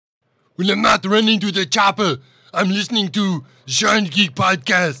Well, I'm not running to the chopper. I'm listening to Sean Geek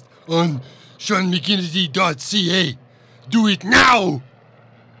Podcast on SeanMcKinney.ca. Do it now!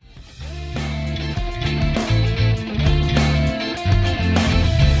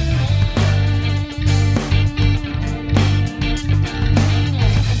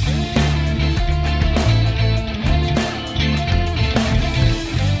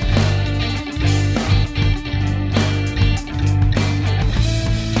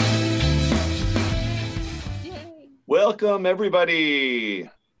 Welcome, everybody.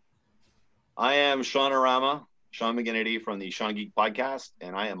 I am Sean Arama, Sean McGinnity from the Sean Geek Podcast,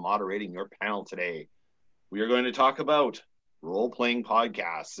 and I am moderating your panel today. We are going to talk about role-playing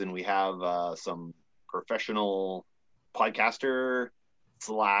podcasts, and we have some professional podcaster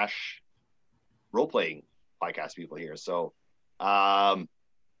slash role-playing podcast people here. So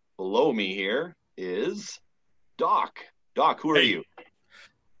below me here is Doc. Doc, who are you?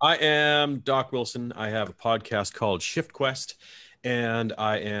 I am Doc Wilson. I have a podcast called Shift Quest, and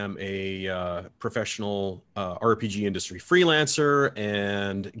I am a professional RPG industry freelancer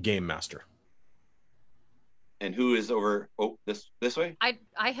and game master. And who is over this way?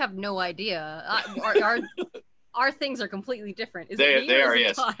 I have no idea. Our things are completely different. Is they it me or are, is it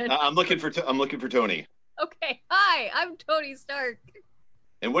yes. Todd? I'm looking for Tony. Okay. Hi, I'm Tony Stark.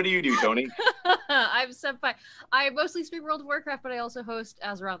 And what do you do, Tony? I'm Senpai. I mostly stream World of Warcraft, but I also host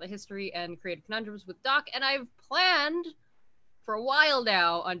Azeroth the History and Creative Conundrums with Doc, and I've planned for a while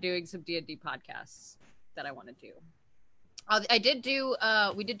now on doing some D&D podcasts that I want to do. We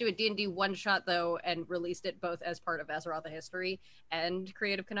did do a D&D one-shot, though, and released it both as part of Azeroth the History and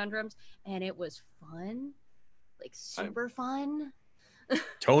Creative Conundrums, and it was fun. Like, super fun.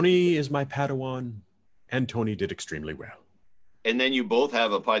 Tony is my Padawan, and Tony did extremely well. And then you both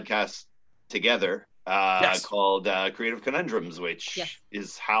have a podcast together Yes. called Creative Conundrums, which Yes.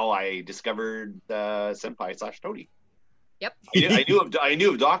 is how I discovered Senpai / Tony. Yep. I knew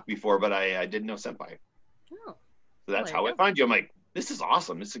of Doc before, but I didn't know Senpai. Oh. So that's There how you I go. found you. I'm like, this is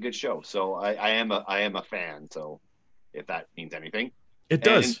awesome. This is a good show. So I am a fan. So if that means anything. It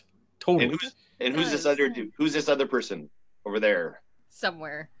does. Totally. Who's this other dude? Who's this other person over there?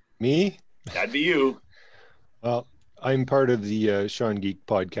 Somewhere. Me? That'd be you. Well, I'm part of the Sean Geek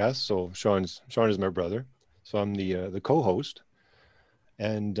Podcast, so Sean is my brother. So I'm the co-host,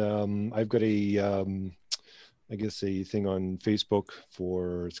 and I've got a thing on Facebook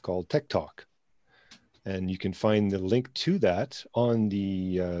it's called Tech Talk, and you can find the link to that on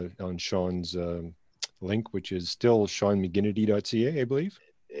the on Sean's link, which is still SeanMcGinnity.ca, I believe,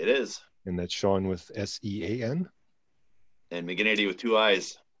 It is. and that's Sean with SEAN. And McGinnity with 2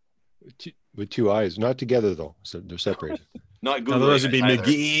 eyes. With 2 eyes, not together though, so they're separated. Not Google. Otherwise, it'd be either.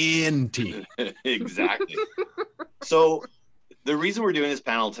 McGinnity. Exactly. So the reason we're doing this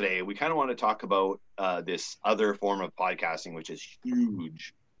panel today, we kind of want to talk about this other form of podcasting, which is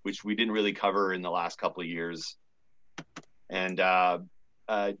huge, which we didn't really cover in the last couple of years. And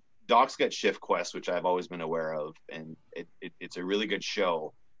Doc's got Shift Quest, which I've always been aware of, and it's a really good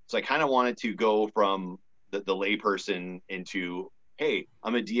show. So I kind of wanted to go from the layperson into, hey,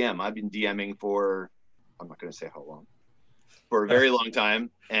 I'm a DM. I've been DMing for, I'm not going to say how long, for a very long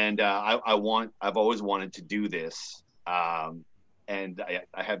time. And I've always wanted to do this. And I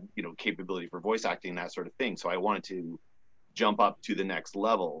have, capability for voice acting and that sort of thing. So I wanted to jump up to the next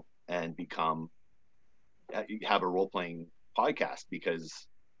level and have a role-playing podcast because,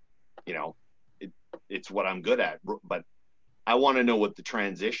 it's what I'm good at. But I want to know what the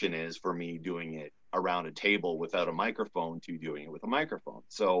transition is for me doing it around a table without a microphone to doing it with a microphone.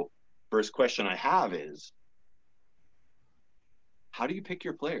 So first question I have is, how do you pick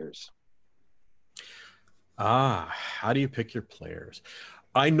your players? How do you pick your players?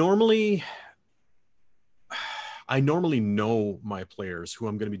 I normally know my players who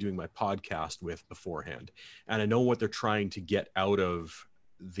I'm going to be doing my podcast with beforehand, and I know what they're trying to get out of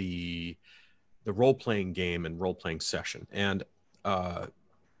the role-playing game and role-playing session. And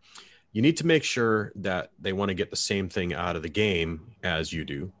you need to make sure that they want to get the same thing out of the game as you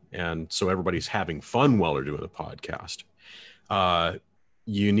do. And so everybody's having fun while they're doing the podcast.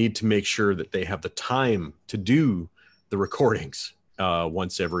 You need to make sure that they have the time to do the recordings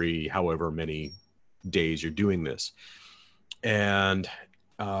once every however many days you're doing this. And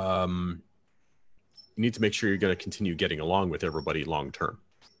you need to make sure you're going to continue getting along with everybody long term.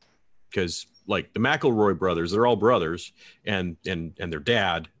 Because like the McElroy brothers, they're all brothers, and their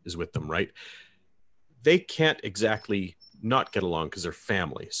dad is with them, right? They can't exactly not get along because they're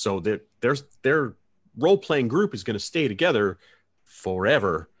family. So their role-playing group is going to stay together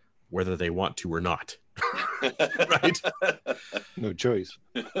forever, whether they want to or not. right? No choice.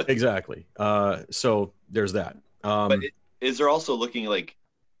 Exactly. So there's that. But is there also looking like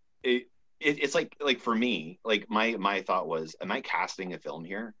it's like for me, like my thought was, am I casting a film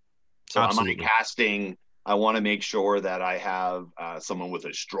here? So Absolutely. am I casting? I want to make sure that I have someone with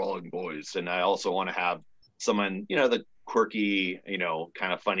a strong voice, and I also want to have someone, the quirky,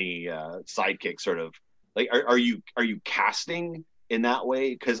 kind of funny sidekick sort of. Like, are you casting in that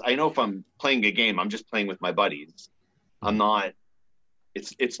way? Because I know if I'm playing a game, I'm just playing with my buddies. I'm not.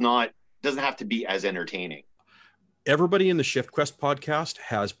 It's not. Doesn't have to be as entertaining. Everybody in the Shift Quest podcast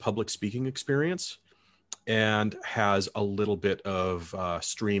has public speaking experience and has a little bit of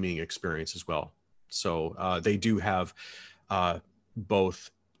streaming experience as well. So they do have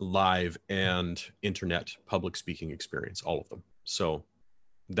both live and internet public speaking experience, all of them. So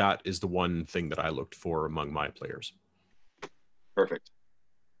that is the one thing that I looked for among my players. Perfect.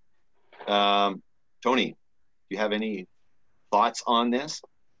 Tony, do you have any thoughts on this?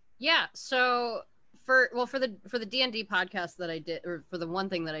 Yeah. So for the D&D podcast that I did, or for the one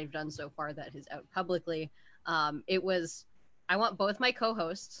thing that I've done so far that is out publicly, it was, I want both my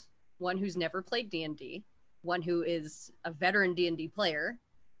co-hosts, one who's never played D&D, one who is a veteran D&D player,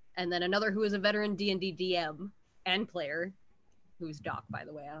 and then another who is a veteran D&D DM and player, who's Doc, by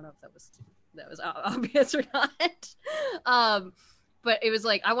the way. I don't know if that was obvious or not. But it was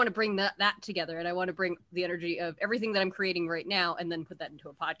like, I want to bring that together, and I want to bring the energy of everything that I'm creating right now and then put that into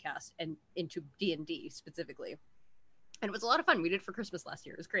a podcast and into D&D specifically. And it was a lot of fun. We did it for Christmas last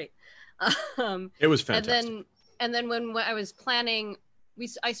year. It was great. It was fantastic. And then when I was planning,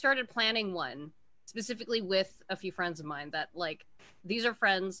 I started planning one specifically with a few friends of mine that, like, these are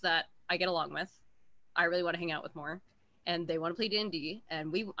friends that I get along with. I really want to hang out with more. And they want to play D&D,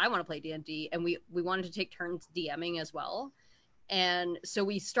 and I want to play D&D, and we wanted to take turns DMing as well. And so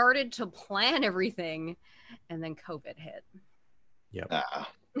we started to plan everything, and then COVID hit. Yep.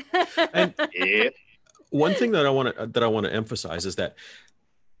 And one thing that I want to emphasize is that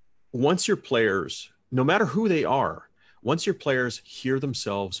once your players, no matter who they are, once your players hear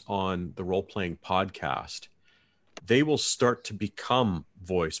themselves on the role-playing podcast, they will start to become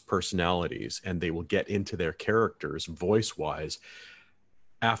voice personalities, and they will get into their characters voice-wise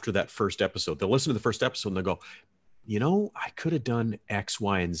after that first episode. They'll listen to the first episode and they'll go, I could have done X,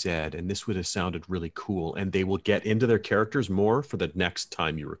 Y, and Z, and this would have sounded really cool. And they will get into their characters more for the next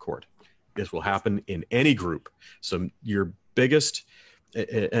time you record. This will happen in any group. So your biggest,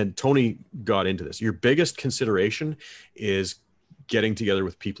 and Tony got into this, your biggest consideration is getting together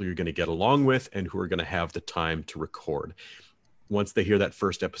with people you're going to get along with and who are going to have the time to record. Once they hear that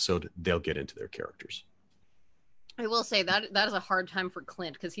first episode, they'll get into their characters. I will say that is a hard time for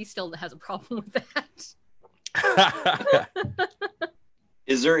Clint, because he still has a problem with that.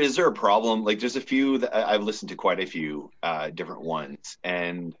 Is there a problem? Like, there's a few that I've listened to, quite a few different ones,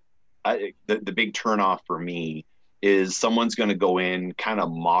 and the big turnoff for me is someone's going to go in kind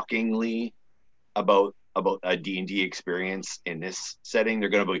of mockingly about a D&D experience in this setting. They're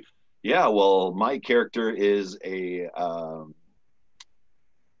going to be, yeah, well, my character is they're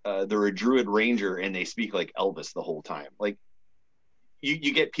a druid ranger, and they speak like Elvis the whole time. Like,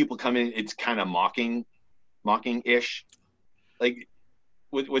 you get people coming, it's kind of mocking-ish. Like,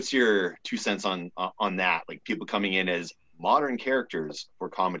 what's your 2 cents on that? Like, people coming in as modern characters for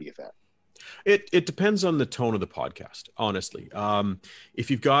comedy effect. It depends on the tone of the podcast, honestly. If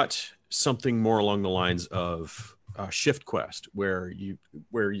you've got something more along the lines of Shift Quest, where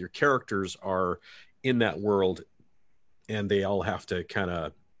your characters are in that world and they all have to kind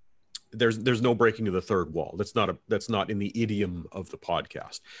of, there's no breaking of the third wall. That's not in the idiom of the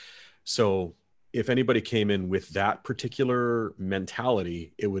podcast. So if anybody came in with that particular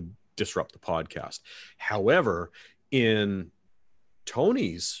mentality, it would disrupt the podcast. However, in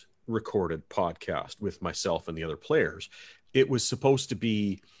Tony's recorded podcast with myself and the other players, it was supposed to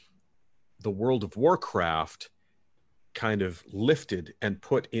be the World of Warcraft kind of lifted and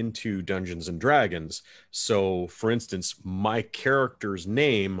put into Dungeons and Dragons. So, for instance, my character's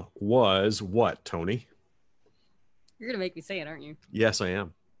name was what, Tony? You're going to make me say it, aren't you? Yes, I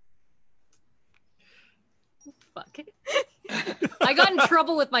am. Fuck. I got in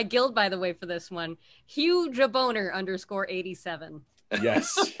trouble with my guild, by the way, for this one. Huge a boner _87.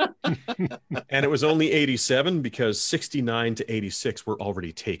 Yes. And it was only 87 because 69 to 86 were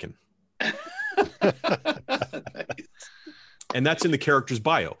already taken. Nice. And that's in the character's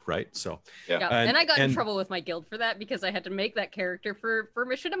bio, right? So yeah. And I got in trouble with my guild for that because I had to make that character for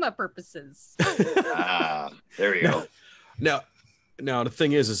machinima purposes. There you go. Now, Now the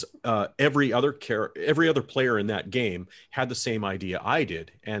thing is every other player in that game had the same idea I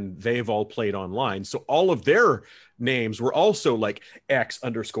did, and they've all played online. So all of their names were also like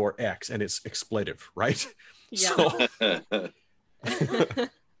X_X, and it's expletive, right? Yeah. So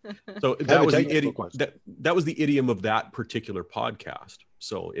that was that was the idiom of that particular podcast.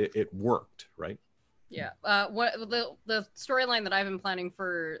 So it worked, right? Yeah. What the storyline that I've been planning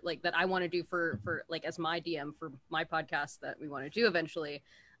for, like, that I want to do for like as my DM for my podcast that we want to do eventually.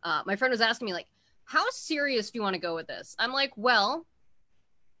 My friend was asking me, like, how serious do you want to go with this? I'm like, well,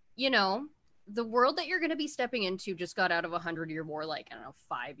 you know, the world that you're going to be stepping into just got out of 100-year war, like, I don't know,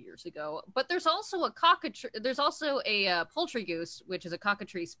 5 years ago. But there's also a poultry goose, which is a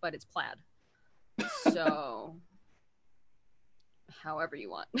cockatrice, but it's plaid. So however you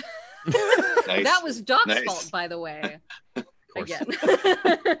want. Nice. That was Doc's Nice. fault, by the way. Of course. Again.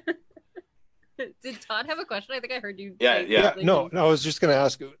 Did Todd have a question? I think I heard you. Yeah, say yeah. something. No, I was just going to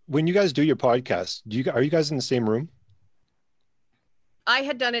ask, when you guys do your podcast, are you guys in the same room? I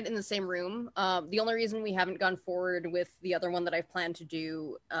had done it in the same room. The only reason we haven't gone forward with the other one that I've planned to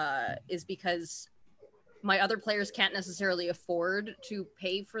do is because my other players can't necessarily afford to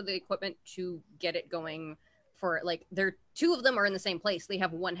pay for the equipment to get it going. For like, two of them are in the same place. They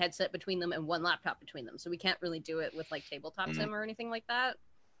have one headset between them and one laptop between them, so we can't really do it with like tabletop sim or anything like that.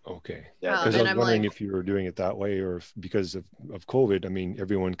 Okay. Yeah, Because I and was I'm wondering like- if you were doing it that way, or if, because of COVID, I mean,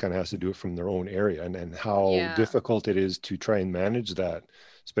 everyone kind of has to do it from their own area, and how Yeah. difficult it is to try and manage that,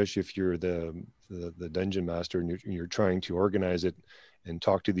 especially if you're the dungeon master and you're trying to organize it and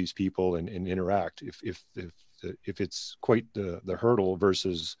talk to these people and interact. If it's quite the hurdle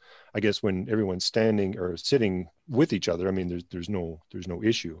versus, I guess, when everyone's standing or sitting with each other, I mean, there's no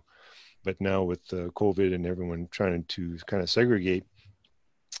issue. But now with COVID and everyone trying to kind of segregate,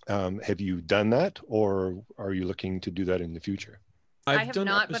 have you done that, or are you looking to do that in the future? I have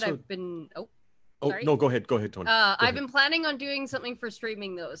not, but I've been. Oh, sorry? no, go ahead, Tony. I've been planning on doing something for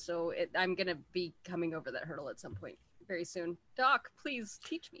streaming though, so I'm gonna be coming over that hurdle at some point very soon. Doc, please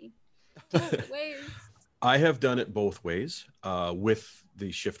teach me the ways. I have done it both ways with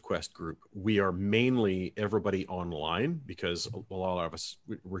the Shift Quest group. We are mainly everybody online because a lot of us,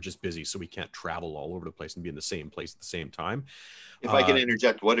 we're just busy, so we can't travel all over the place and be in the same place at the same time. If I can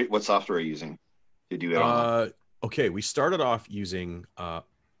interject, what software are you using to do it online? Okay, we started off using,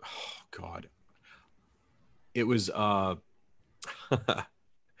 it was, okay,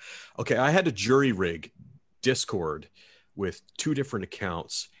 I had to jury rig Discord with 2 different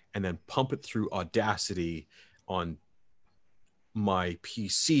accounts and then pump it through Audacity on my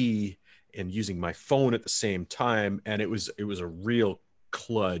PC and using my phone at the same time. And it was a real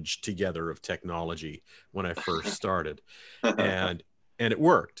kludge together of technology when I first started. and it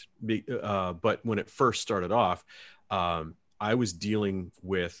worked. But when it first started off, I was dealing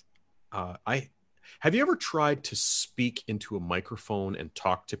with, have you ever tried to speak into a microphone and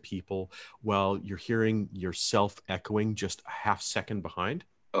talk to people while you're hearing yourself echoing just a half second behind?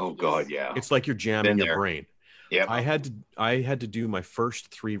 Oh God, yeah. It's like you're jamming your brain. Yeah. I had to do my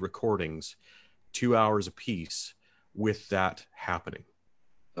first 3 recordings, 2 hours a piece, with that happening.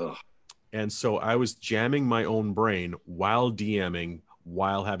 Ugh. And so I was jamming my own brain while DMing,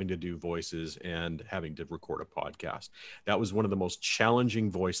 while having to do voices and having to record a podcast. That was one of the most challenging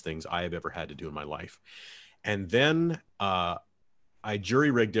voice things I have ever had to do in my life. And then I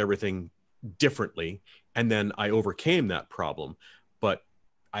jury rigged everything differently, and then I overcame that problem. But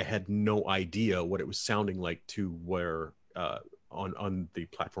I had no idea what it was sounding like to where on the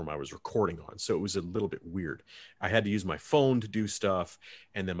platform I was recording on. So it was a little bit weird. I had to use my phone to do stuff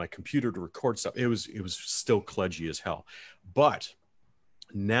and then my computer to record stuff. It was still kludgy as hell. But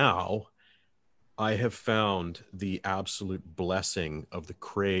now I have found the absolute blessing of the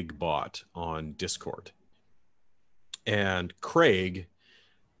Craig bot on Discord. And Craig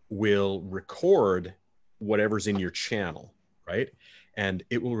will record whatever's in your channel, right? And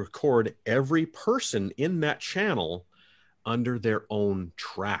it will record every person in that channel under their own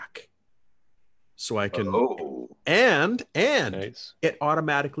track. So I can, and Nice. it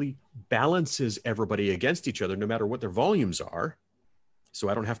automatically balances everybody against each other, no matter what their volumes are. So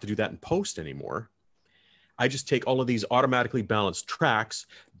I don't have to do that in post anymore. I just take all of these automatically balanced tracks,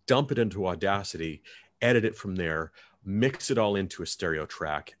 dump it into Audacity, edit it from there, mix it all into a stereo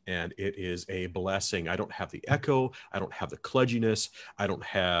track, and it is a blessing. I don't have the echo, I don't have the kludginess, I don't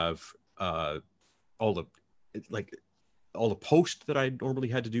have all the post that I normally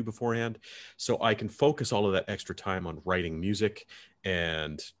had to do beforehand. So I can focus all of that extra time on writing music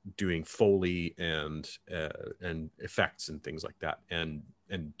and doing Foley and effects and things like that. And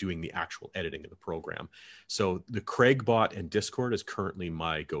and doing the actual editing of the program. So the Craig bot and Discord is currently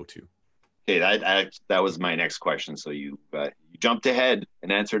my go-to. Okay, that was my next question. So you jumped ahead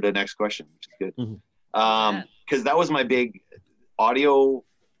and answered the next question, which is good. Because that was my big audio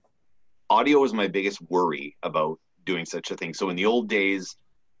was my biggest worry about doing such a thing. So in the old days,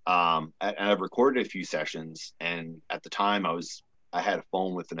 and I've recorded a few sessions, and at the time I had a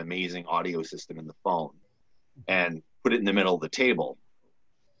phone with an amazing audio system in the phone, and put it in the middle of the table.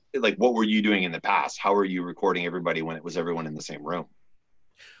 Like, what were you doing in the past? How were you recording everybody when it was everyone in the same room?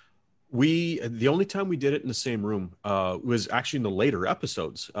 The only time we did it in the same room was actually in the later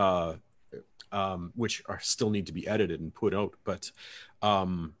episodes, which still need to be edited and put out. But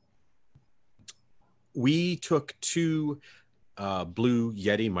we took two Blue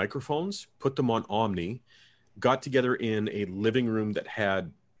Yeti microphones, put them on Omni, got together in a living room that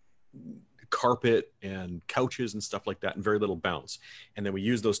had carpet and couches and stuff like that and very little bounce. And then we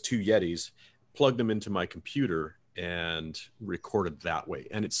used those two Yetis, plugged them into my computer, and recorded that way,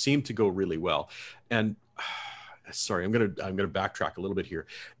 and it seemed to go really well. And sorry, I'm gonna backtrack a little bit here.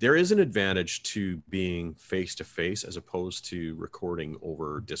 There is an advantage to being face to face as opposed to recording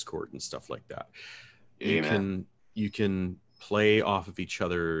over Discord and stuff like that. Amen. You can play off of each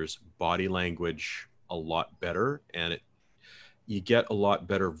other's body language a lot better, and you get a lot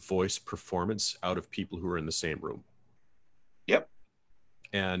better voice performance out of people who are in the same room. Yep.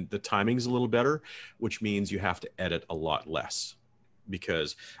 And the timing's a little better, which means you have to edit a lot less,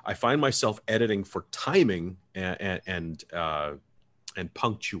 because I find myself editing for timing and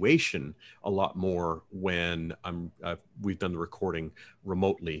punctuation a lot more when we've done the recording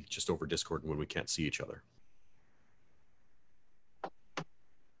remotely, just over Discord, when we can't see each other.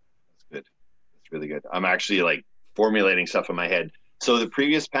 That's good. That's really good. I'm actually like formulating stuff in my head. So the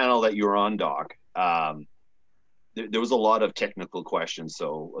previous panel that you were on, Doc, there was a lot of technical questions,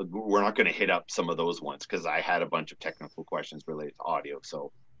 so we're not going to hit up some of those ones because I had a bunch of technical questions related to audio.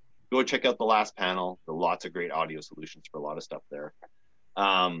 So go check out the last panel. There are lots of great audio solutions for a lot of stuff there.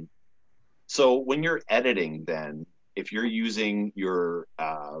 So when you're editing, then if you're using your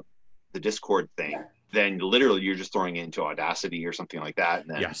the Discord thing, then literally you're just throwing it into Audacity or something like that, and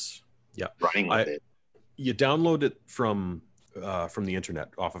then Yes, yeah, running with it. You download it from the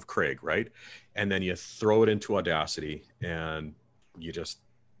internet off of Craig, right? And then you throw it into Audacity and you just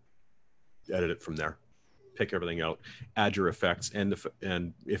edit it from there. Pick everything out, add your effects, and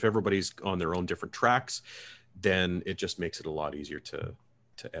if everybody's on their own different tracks, then it just makes it a lot easier to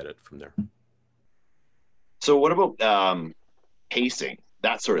edit from there. So what about pacing,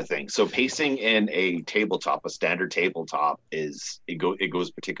 that sort of thing? So pacing in a tabletop, a standard tabletop, it goes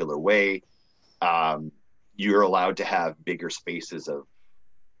a particular way. You're allowed to have bigger spaces of,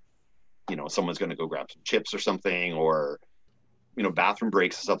 someone's going to go grab some chips or something, or, bathroom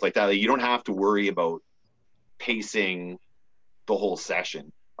breaks and stuff like that. You don't have to worry about pacing the whole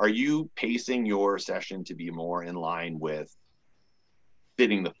session. Are you pacing your session to be more in line with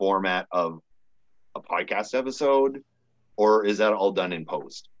fitting the format of a podcast episode, or is that all done in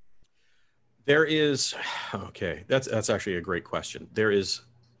post? That's actually a great question. There is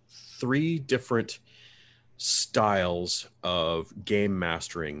 3 different styles of game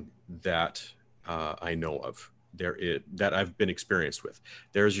mastering that I know of that I've been experienced with.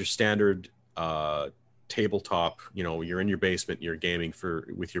 There's your standard tabletop, you're in your basement, you're gaming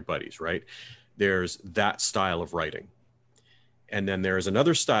with your buddies, right? There's that style of writing. And then there's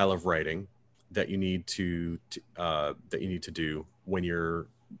another style of writing that you need to do when you're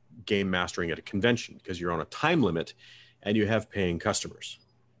game mastering at a convention, because you're on a time limit and you have paying customers,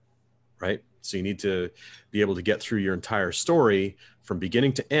 right? So you need to be able to get through your entire story from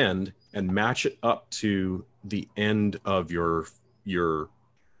beginning to end and match it up to the end of your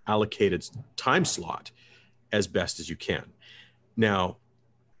allocated time slot as best as you can. Now,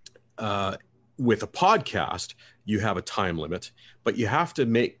 with a podcast, you have a time limit, but you have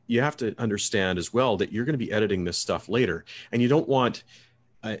to understand as well that you're going to be editing this stuff later, and you don't want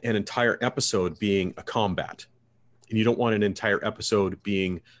an entire episode being a combat, and you don't want an entire episode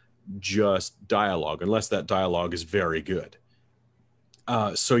being just dialogue, unless that dialogue is very good.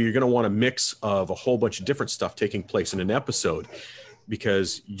 So you're going to want a mix of a whole bunch of different stuff taking place in an episode,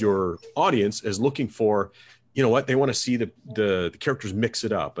 because your audience is looking for, they want to see the characters mix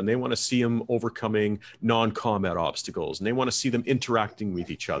it up, and they want to see them overcoming non-combat obstacles, and they want to see them interacting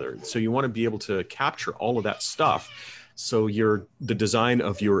with each other. So you want to be able to capture all of that stuff. So the design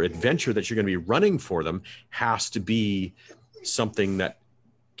of your adventure that you're going to be running for them has to be something that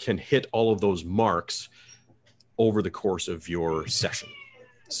can hit all of those marks over the course of your session.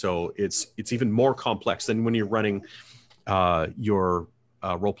 So it's even more complex than when you're running your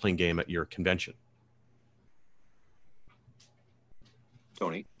a role-playing game at your convention?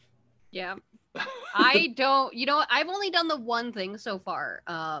 Tony. Yeah. I don't, I've only done the one thing so far.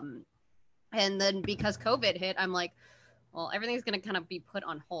 And then because COVID hit, I'm like, well, everything's going to kind of be put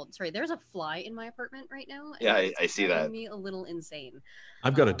on hold. Sorry, there's a fly in my apartment right now. Yeah, it's I see driving that. me a little insane.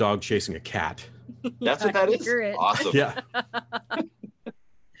 I've got a dog chasing a cat. That's what that I is? hear it. Awesome. Yeah.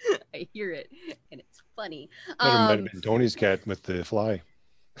 I hear it, and it's funny. That might have been Tony's cat with the fly.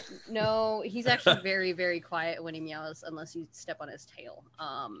 No, he's actually very, very quiet when he meows, unless you step on his tail.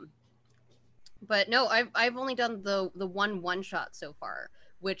 But no, I've only done the one shot so far,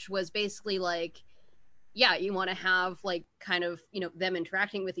 which was basically like, yeah, you want to have like kind of, them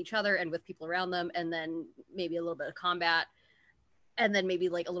interacting with each other and with people around them, and then maybe a little bit of combat, and then maybe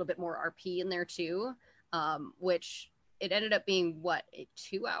like a little bit more RP in there too, which it ended up being a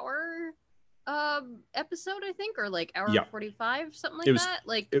 2-hour episode, I think, or like hour 45, something like that.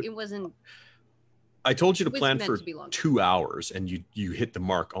 Like it wasn't. I told you to was plan meant for to be longer. 2 hours, and you hit the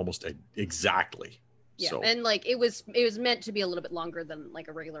mark almost exactly. Yeah, So, and like it was meant to be a little bit longer than like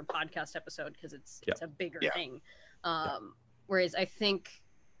a regular podcast episode because it's a bigger thing. Whereas I think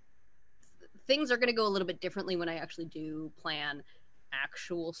things are going to go a little bit differently when I actually do plan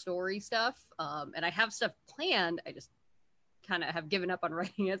actual story stuff. And I have stuff planned. I just kind of have given up on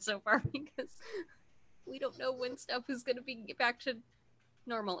writing it so far because we don't know when stuff is going to be back to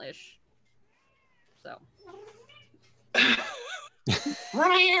normal-ish. So.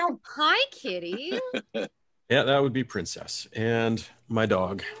 Hi, kitty. yeah, that would be Princess and my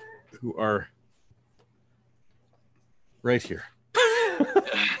dog, who are right here.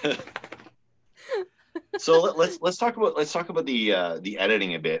 So let's talk about the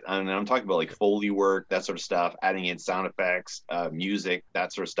editing a bit. And I'm talking about like Foley work, that sort of stuff, adding in sound effects, music,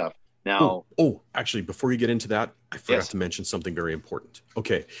 that sort of stuff. Now, actually, before you get into that, I forgot to mention something very important.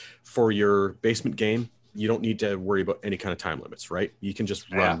 Okay, for your basement game, you don't need to worry about any kind of time limits, right? You can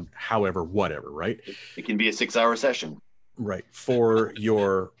just run however, whatever, right? It can be a 6-hour session. Right. For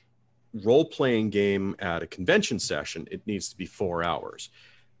your role-playing game at a convention session, it needs to be 4 hours.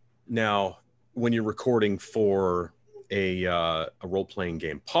 Now, when you're recording for a role-playing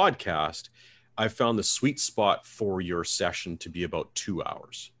game podcast, I found the sweet spot for your session to be about 2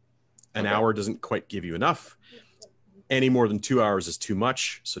 hours. An hour doesn't quite give you enough. Any more than 2 hours is too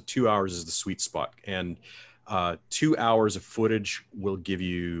much. So 2 hours is the sweet spot. And 2 hours of footage will give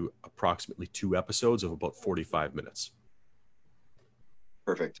you approximately 2 episodes of about 45 minutes.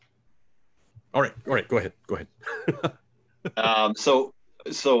 Perfect. All right. Go ahead. So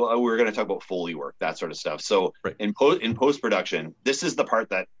we're going to talk about Foley work, that sort of stuff. So in post-production, this is the part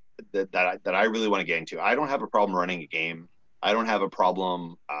that I really want to get into. I don't have a problem running a game. I don't have a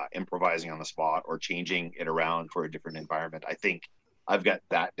problem improvising on the spot or changing it around for a different environment. I think I've got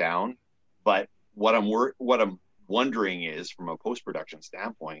that down. But what I'm wondering is, from a post-production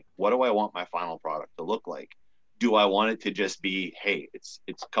standpoint, what do I want my final product to look like? Do I want it to just be, hey, it's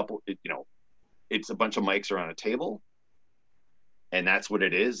a bunch of mics around a table, and that's what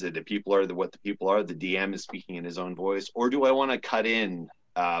it is? The people are what the people are. The DM is speaking in his own voice, or do I want to cut in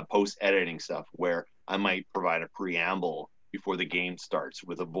post-editing stuff where I might provide a preamble before the game starts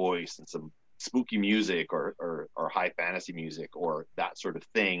with a voice and some spooky music or high fantasy music or that sort of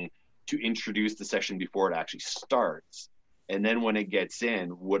thing to introduce the session before it actually starts? And then when it gets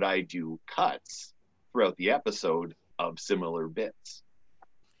in, would I do cuts throughout the episode of similar bits?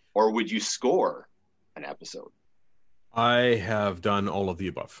 Or would you score an episode? I have done all of the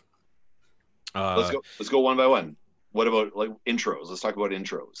above. Let's go one by one. What about like intros? Let's talk about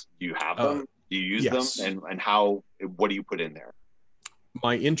intros. Do you have them? Do you use them? And how? What do you put in there?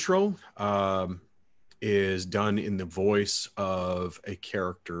 My intro is done in the voice of a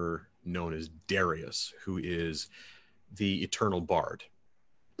character known as Darius, who is the Eternal Bard,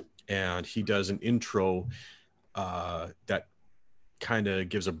 and he does an intro that kind of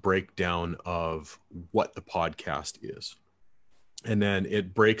gives a breakdown of what the podcast is, and then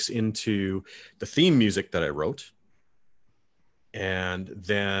it breaks into the theme music that I wrote. And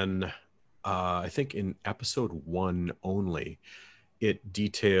then I think in episode 1 only, it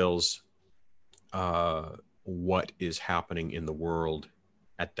details what is happening in the world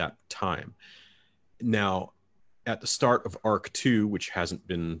at that time. Now, at the start of Arc 2, which hasn't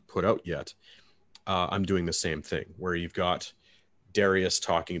been put out yet, I'm doing the same thing, where you've got Darius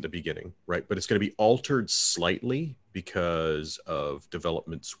talking at the beginning, right? But it's going to be altered slightly because of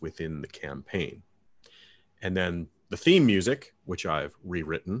developments within the campaign. And then the theme music, which I've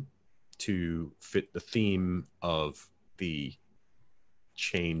rewritten to fit the theme of the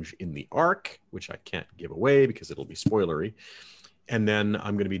change in the arc, which I can't give away because it'll be spoilery. And then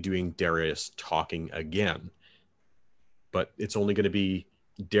I'm going to be doing Darius talking again. But it's only going to be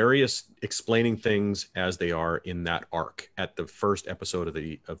Darius explaining things as they are in that arc at the first episode of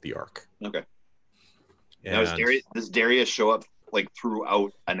the arc. Okay. And Now, does Darius show up like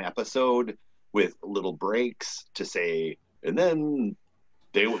throughout an episode with little breaks to say, and then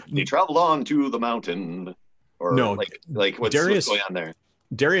they traveled on to the mountain, or no, like what's going on there?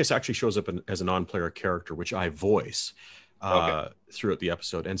 Darius actually shows up as a non-player character, which I voice throughout the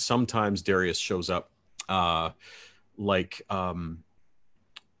episode, and sometimes Darius shows up have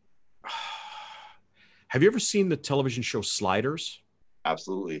you ever seen the television show Sliders?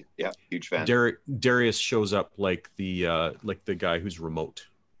 Absolutely. Yeah. Huge fan. Darius shows up like the guy who's remote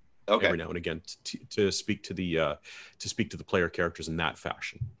every now and again to speak to the player characters in that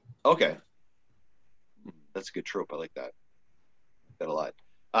fashion. Okay. That's a good trope. I like that. That a lot.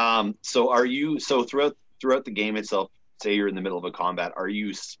 So throughout the game itself, say you're in the middle of a combat, are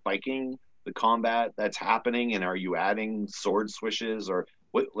you spiking the combat that's happening, and are you adding sword swishes, or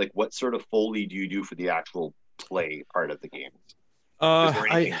what sort of Foley do you do for the actual play part of the game?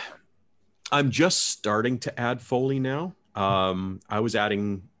 I'm just starting to add Foley now. I was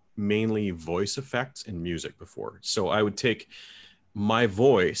adding mainly voice effects and music before. So I would take my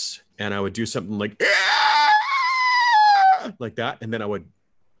voice and I would do something like that, and then I would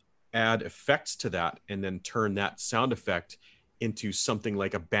add effects to that and then turn that sound effect into something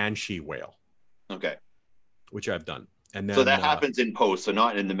like a banshee wail. Okay. Which I've done. And then so that happens in post, so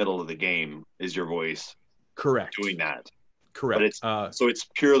not in the middle of the game is your voice correct doing that. Correct. But it's so it's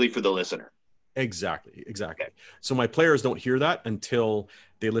purely for the listener. Exactly. Okay. So my players don't hear that until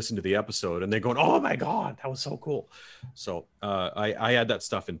they listen to the episode and they're going, "Oh my God, that was so cool." So I add that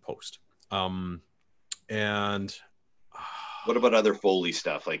stuff in post. And what about other Foley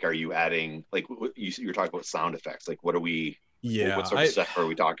stuff? Like, are you adding, like, you're talking about sound effects? Like, what sort of stuff are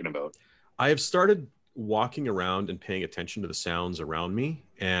we talking about? I have started walking around and paying attention to the sounds around me.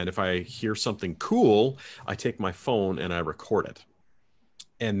 And if I hear something cool, I take my phone and I record it.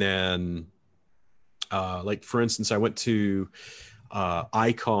 And then, like, for instance, I went to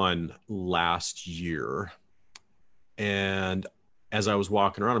Icon last year. And as I was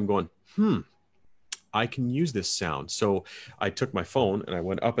walking around, I'm going, I can use this sound. So I took my phone and I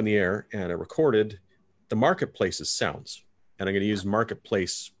went up in the air and I recorded the marketplace's sounds. And I'm going to use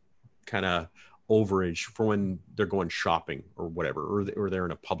marketplace kind of overage for when they're going shopping or whatever, or they're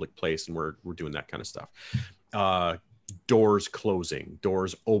in a public place and we're doing that kind of stuff. Doors closing,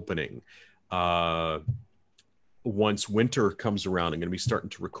 doors opening. Once winter comes around, I'm going to be starting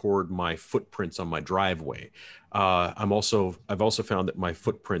to record my footprints on my driveway. I've also found that my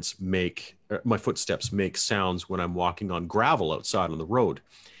footsteps make sounds when I'm walking on gravel outside on the road.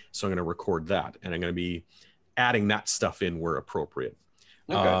 So I'm going to record that, and I'm going to be adding that stuff in where appropriate.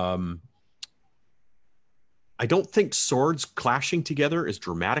 Okay. I don't think swords clashing together is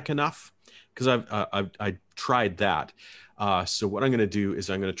dramatic enough because I've tried that. So what I'm going to do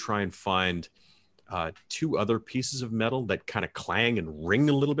is I'm going to try and find two other pieces of metal that kind of clang and ring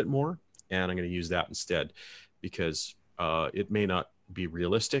a little bit more, and I'm going to use that instead because it may not be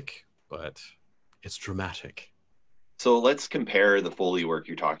realistic, but it's dramatic. So let's compare the Foley work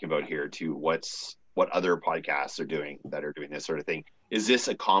you're talking about here to what other podcasts are doing that are doing this sort of thing. Is this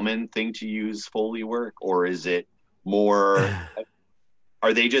a common thing to use Foley work, or is it more,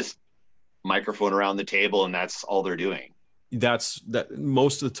 are they just microphone around the table and that's all they're doing? That's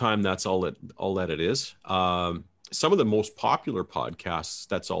most of the time. That's all that it is. Some of the most popular podcasts,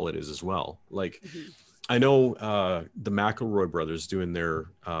 that's all it is as well. Like, I know the McElroy brothers doing their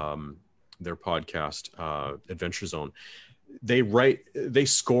podcast, Adventure Zone. They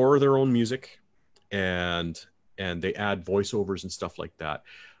score their own music, and they add voiceovers and stuff like that.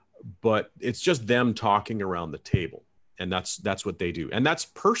 But it's just them talking around the table, and that's what they do. And that's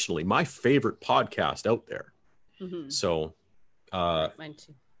personally my favorite podcast out there. So. Mine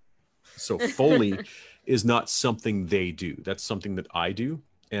too. So Foley is not something they do. That's something that I do.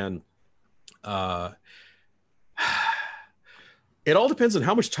 And it all depends on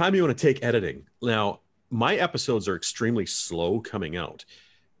how much time you want to take editing. Now, my episodes are extremely slow coming out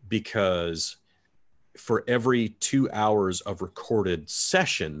because for every 2 hours of recorded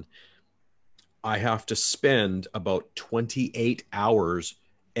session, I have to spend about 28 hours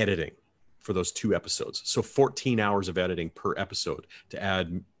editing for those 2 episodes. So 14 hours of editing per episode to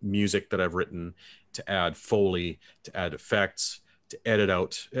add music that I've written, to add Foley, to add effects, to edit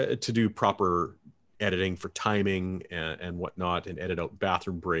out, to do proper editing for timing and whatnot, and edit out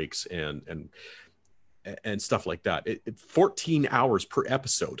bathroom breaks and stuff like that. 14 hours per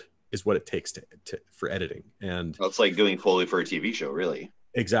episode is what it takes for editing. And Well, it's like doing Foley for a TV show, really.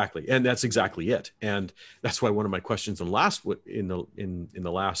 exactly, and that's exactly it. And that's why one of my questions in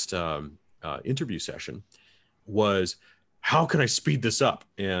the last interview session was, how can I speed this up?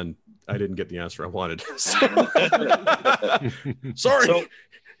 And I didn't get the answer I wanted. Sorry.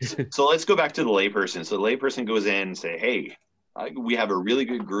 So let's go back to the layperson. So the layperson goes in and say, hey, we have a really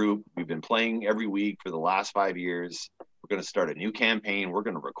good group. We've been playing every week for the last 5 years. We're going to start a new campaign. We're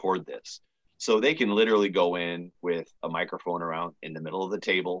going to record this. So they can literally go in with a microphone around in the middle of the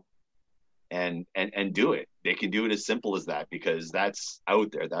table and do it. They can do it as simple as that, because that's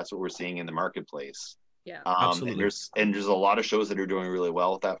out there. That's what we're seeing in the marketplace. Yeah. Absolutely. And there's a lot of shows that are doing really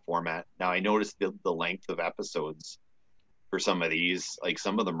well with that format. Now, I noticed the length of episodes for some of these, like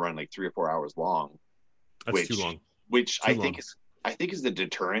some of them run like 3 or 4 hours long. That's too long. Which I think is the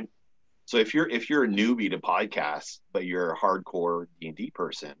deterrent. So if you're a newbie to podcasts, but you're a hardcore D&D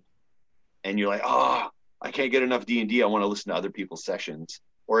person, and you're like, I can't get enough D&D, I want to listen to other people's sessions.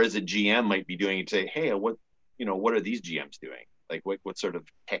 Or as a GM might be doing it, say, hey, what are these GMs doing? Like what sort of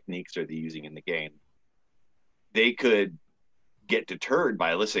techniques are they using in the game? They could get deterred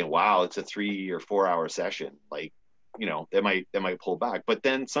by listening, wow, it's a 3 or 4 hour session. Like, they might pull back. But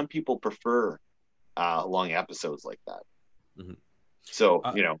then some people prefer long episodes like that. Mm-hmm. So,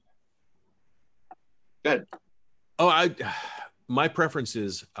 go ahead. My preference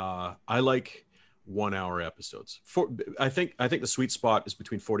is I like 1 hour episodes. I think the sweet spot is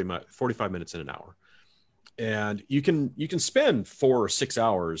between 45 minutes and an hour. And you can spend 4 or 6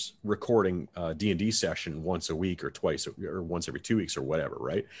 hours recording a D&D session once a week or twice or once every 2 weeks or whatever,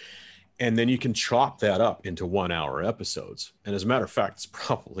 right? And then you can chop that up into 1 hour episodes. And as a matter of fact, it's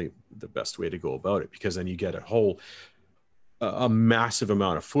probably the best way to go about it, because then you get a massive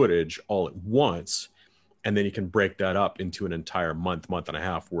amount of footage all at once. And then you can break that up into an entire month and a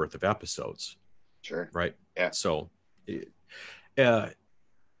half worth of episodes. Sure. Right. Yeah. So,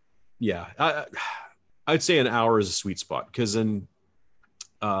 I'd say an hour is a sweet spot, because then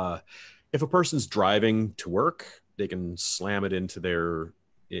if a person's driving to work, they can slam it into their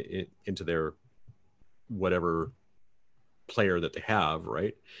whatever player that they have,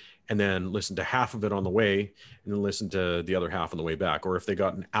 right? And then listen to half of it on the way, and then listen to the other half on the way back. Or if they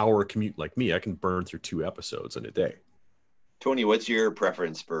got an hour commute like me, I can burn through 2 episodes in a day. Tony, what's your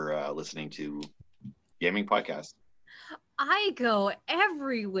preference for listening to gaming podcasts? I go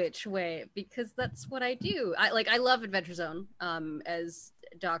every which way, because that's what I do. I love Adventure Zone, as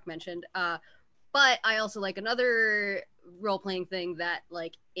Doc mentioned. But I also like another role-playing thing that,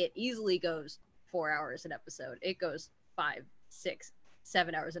 like, it easily goes 4 hours an episode. It goes 5, 6,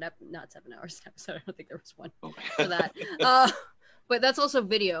 7 hours not 7 hours an episode. I don't think there was one for that. But that's also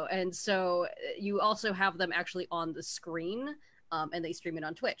video, and so you also have them actually on the screen, and they stream it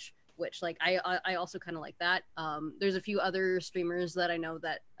on Twitch, which, like, I also kind of like that. There's a few other streamers that I know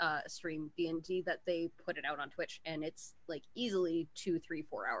that stream D&D that they put it out on Twitch, and it's like easily 2, 3,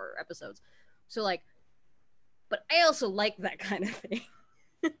 4 hour episodes. So, like, but I also like that kind of thing.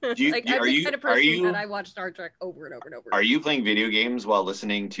 I'm the kind of person that I watch Star Trek over and over and over. Are you playing video games while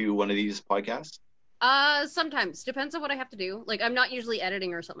listening to one of these podcasts? Sometimes. Depends on what I have to do. Like, I'm not usually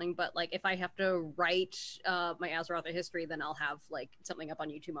editing or something, but, like, if I have to write my Azeroth history, then I'll have, like, something up on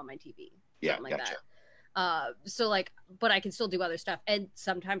YouTube on my TV. Yeah, something like gotcha. that. So, like, but I can still do other stuff. And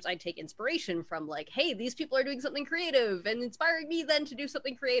sometimes I take inspiration from, like, hey, these people are doing something creative and inspiring me then to do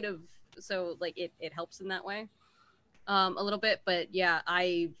something creative. So, like, it helps in that way a little bit. But yeah,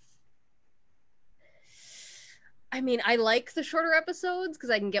 I like the shorter episodes because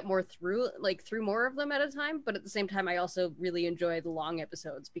I can get more through more of them at a time. But at the same time, I also really enjoy the long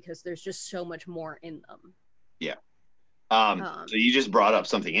episodes because there's just so much more in them. Yeah. So you just brought up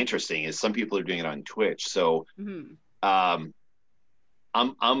something interesting, is some people are doing it on Twitch. So I'm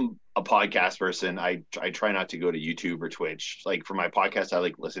a podcast person. I try not to go to YouTube or Twitch. Like, for my podcast, I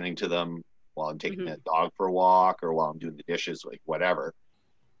like listening to them while I'm taking the dog for a walk or while I'm doing the dishes, like whatever.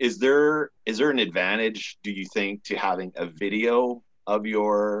 Is there an advantage, do you think, to having a video of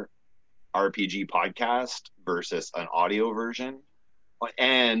your RPG podcast versus an audio version?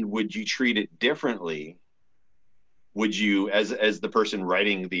 And would you treat it differently? Would you, as the person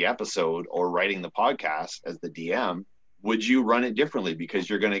writing the episode or writing the podcast, as the DM, would you run it differently because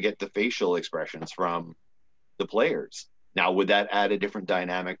you're going to get the facial expressions from the players? Now, would that add a different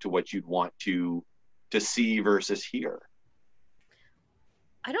dynamic to what you'd want to see versus hear?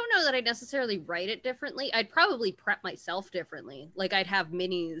 I don't know that I'd necessarily write it differently. I'd probably prep myself differently. Like, I'd have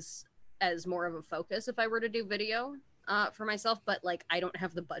minis as more of a focus if I were to do video for myself, but, like, I don't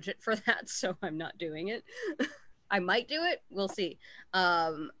have the budget for that, so I'm not doing it. I might do it. We'll see.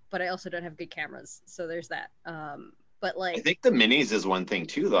 but I also don't have good cameras, so there's that. But like, I think the minis is one thing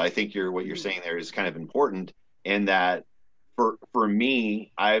too, though. I think what you're saying there is kind of important, in that for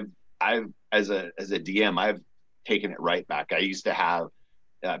me, I've as a DM, I've taken it right back. I used to have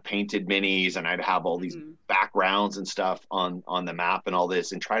painted minis, and I'd have all these backgrounds and stuff on the map and all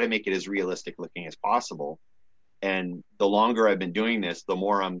this, and try to make it as realistic looking as possible. And the longer I've been doing this, the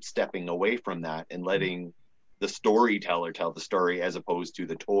more I'm stepping away from that and letting the storyteller tell the story, as opposed to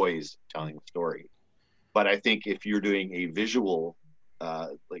the toys telling the story. But I think if you're doing a visual,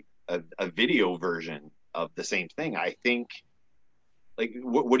 like a video version of the same thing, I think, like,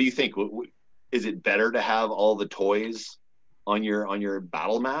 what do you think? Is it better to have all the toys on your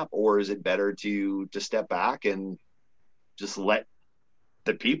battle map, or is it better to step back and just let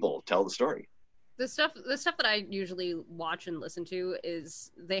the people tell the story? the stuff that I usually watch and listen to is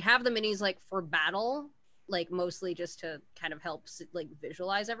they have the minis like for battle, like mostly just to kind of help like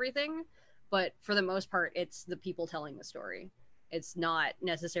visualize everything. But for the most part, it's the people telling the story. It's not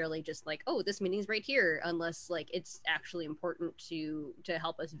necessarily just like, oh, this mini's right here, unless like it's actually important to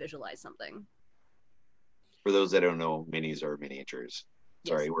help us visualize something. For those that don't know, minis are miniatures.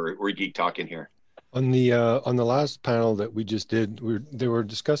 Sorry, Yes. we're geek talking here. On the last panel that we just did, they were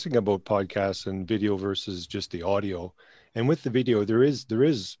discussing about podcasts and video versus just the audio. And with the video, there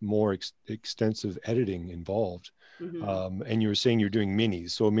is more extensive editing involved. Mhm. And you were saying you're doing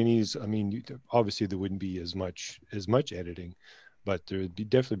minis. So minis, I mean, obviously there wouldn't be as much editing, but there'd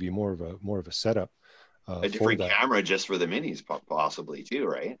definitely be more of a setup. A different camera just for the minis, possibly too,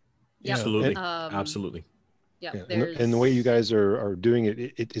 right? Yep. Absolutely. Um, Absolutely. Yeah, Yeah, and the way you guys are doing it,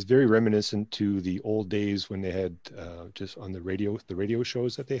 it is very reminiscent to the old days when they had just on the radio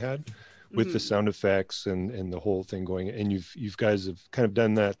shows that they had with the sound effects and the whole thing going. And you guys have kind of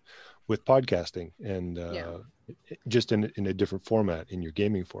done that with podcasting and just in a different format, in your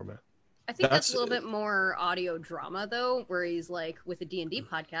gaming format. I think that's a little bit more audio drama though, where he's like with a D&D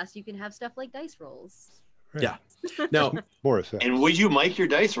podcast, you can have stuff like dice rolls. Right. Yeah. Now, more effect. And would you mic your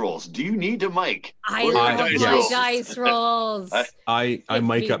dice rolls? Do you need to mic? I Or love dice my rolls? dice rolls. I Give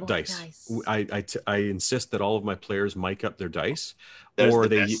mic me up more dice. I insist that all of my players mic up their dice, That's or the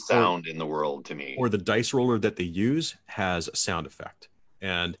they best sound in the world to me. or the dice roller that they use has a sound effect,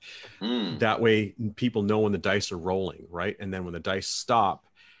 and Mm. that way people know when the dice are rolling, right? And then when the dice stop,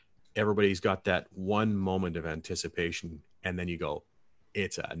 everybody's got that one moment of anticipation, and then you go,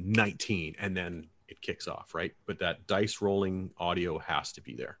 it's a 19, and then it kicks off, right? But that dice rolling audio has to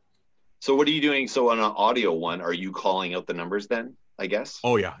be there. So what are you doing? So on an audio one, are you calling out the numbers then, I guess?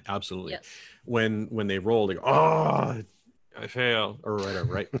 Oh yeah, absolutely. Yes. When they roll, they go, oh, I fail, or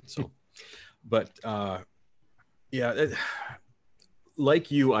whatever, right? So, but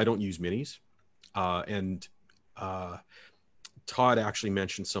like you, I don't use minis, and Todd actually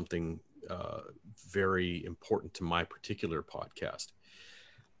mentioned something very important to my particular podcast.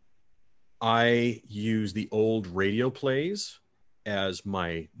 I use the old radio plays as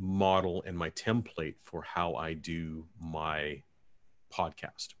my model and my template for how I do my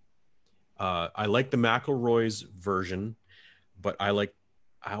podcast. I like the McElroy's version, but I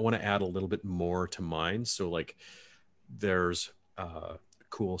want to add a little bit more to mine. So like there's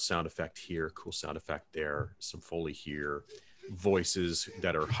cool sound effect here, cool sound effect there, some Foley here, voices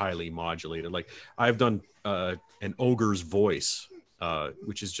that are highly modulated. Like I've done an ogre's voice,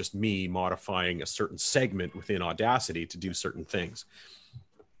 which is just me modifying a certain segment within Audacity to do certain things.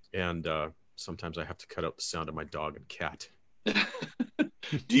 And sometimes I have to cut out the sound of my dog and cat.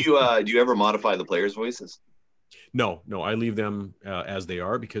 Do you ever modify the players' voices? No, I leave them as they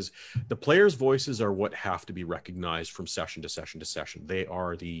are, because the players' voices are what have to be recognized from session to session to session. They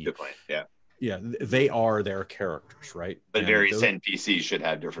are Good point. Yeah. Yeah, they are their characters, right? But And various those- NPCs should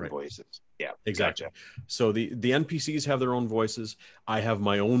have different Right. voices. Yeah. Exactly. Gotcha. So the NPCs have their own voices. I have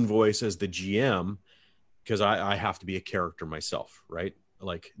my own voice as the GM because I have to be a character myself, right?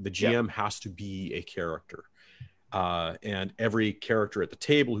 Like the GM has to be a character. And every character at the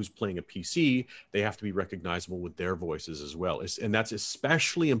table who's playing a PC, they have to be recognizable with their voices as well. And that's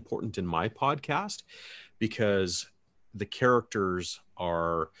especially important in my podcast because the characters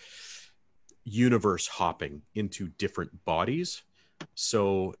are universe hopping into different bodies.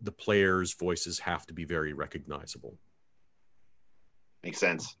 So the players' voices have to be very recognizable. Makes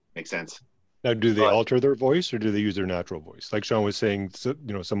sense. Makes sense. Now, do they But- alter their voice or do they use their natural voice? Like Sean was saying,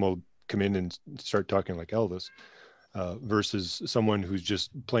 some will come in and start talking like Elvis versus someone who's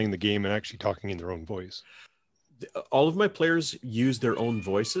just playing the game and actually talking in their own voice. All of my players use their own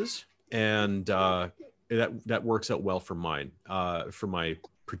voices, and that works out well for mine, for my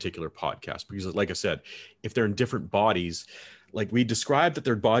particular podcast. Because, like I said, if they're in different bodies, like we described that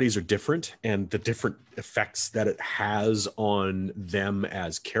their bodies are different and the different effects that it has on them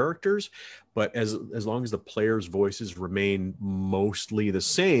as characters, but as long as the players' voices remain mostly the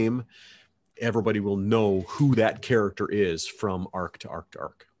same, everybody will know who that character is from arc to arc to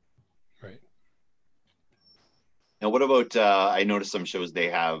arc. Right. Now, what about? I noticed some shows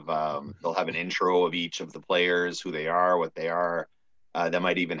they'll have an intro of each of the players, who they are, what they are. They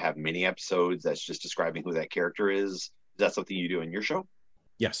might even have mini episodes that's just describing who that character is. Is that something you do in your show?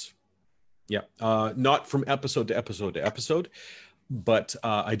 Yes. Yeah. Not from episode to episode to episode, but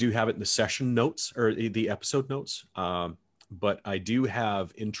I do have it in the session notes or the episode notes. But I do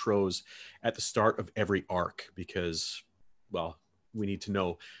have intros at the start of every arc because, well, we need to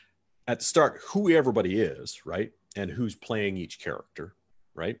know at the start who everybody is, right? And who's playing each character,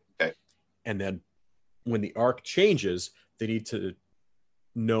 right? Okay. And then when the arc changes, they need to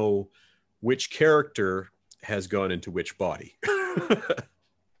know which character has gone into which body.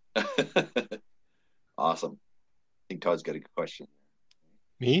 Awesome. I think Todd's got a good question.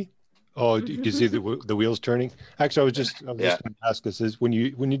 Me? Oh, you can see the wheels turning. Actually, I was just going to ask us: is when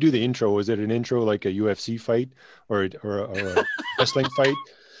you do the intro, is it an intro like a UFC fight or a wrestling fight?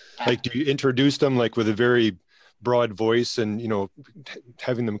 Like, do you introduce them like with a very broad voice and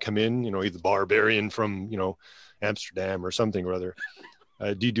having them come in, either barbarian from Amsterdam or something or other?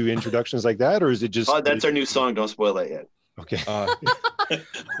 Do you do introductions like that, or is it just? Oh, that's our new song. Don't spoil that yet. Okay.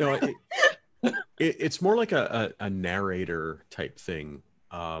 No, it's more like a narrator type thing.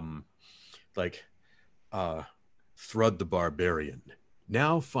 Like Thrud the Barbarian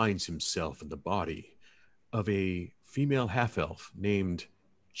now finds himself in the body of a female half-elf named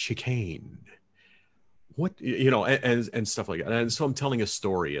Chicane. What, and stuff like that. And so I'm telling a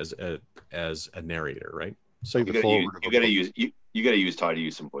story as a narrator, right? So you gotta use Todd to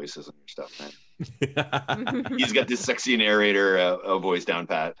use some voices on your stuff, man. He's got this sexy narrator voice down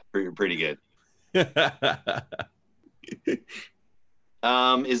pat. Pretty good.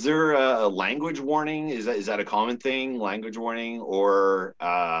 Is there a language warning? Is that a common thing? Language warning or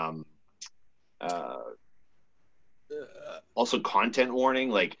also content warning?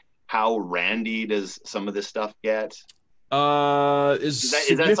 Like how randy does some of this stuff get? Is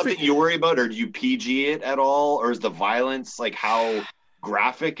that something you worry about, or do you PG it at all, or is the violence like how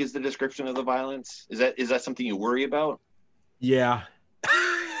graphic is the description of the violence? Is that something you worry about? Yeah.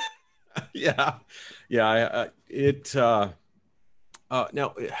 yeah. Now,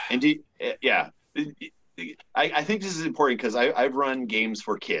 and I think this is important because I've run games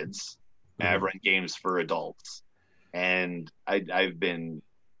for kids, and I've run games for adults, and I've been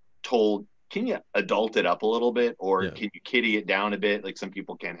told, can you adult it up a little bit, or can you kiddie it down a bit? Like some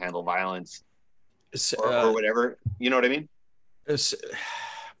people can't handle violence or whatever. You know what I mean?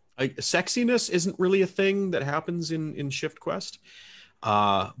 Sexiness isn't really a thing that happens in Shift Quest,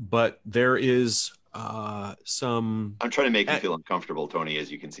 but there is some. I'm trying to make you feel uncomfortable, Tony,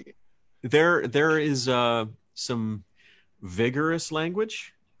 as you can see. There is some vigorous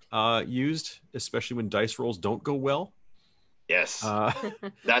language used, especially when dice rolls don't go well. Yes,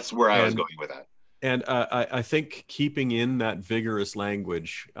 that's where I was going with that. And I think keeping in that vigorous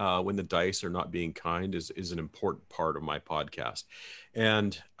language when the dice are not being kind is an important part of my podcast.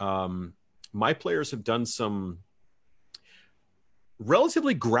 And my players have done some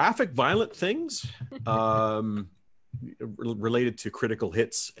relatively graphic, violent things related to critical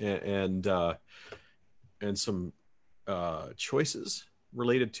hits and some choices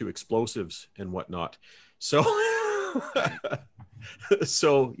related to explosives and whatnot. So,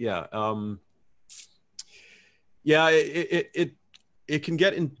 it can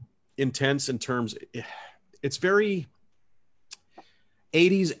get intense in terms. It's very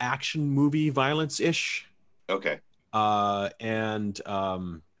 80s action movie violence-ish. Okay.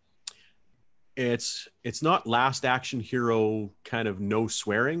 It's not Last Action Hero kind of no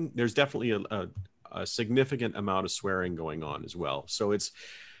swearing. There's definitely a significant amount of swearing going on as well. So it's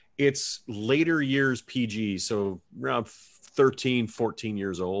later years PG, so around 13, 14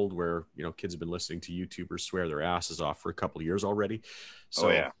 years old, where kids have been listening to YouTubers swear their asses off for a couple of years already.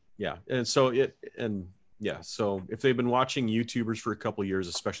 So so if they've been watching YouTubers for a couple of years,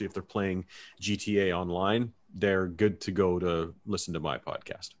 especially if they're playing GTA Online, they're good to go to listen to my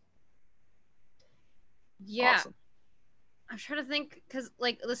podcast. Yeah. Awesome. I'm trying to think, because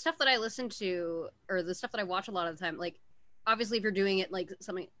like the stuff that I listen to or the stuff that I watch a lot of the time, like obviously if you're doing it like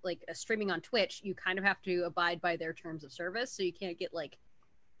something like a streaming on Twitch, you kind of have to abide by their terms of service, so you can't get like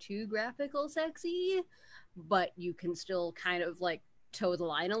too graphical sexy, but you can still kind of like toe the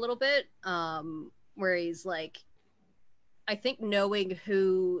line a little bit. Whereas like I think knowing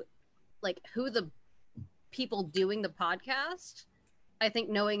who the people doing the podcast, I think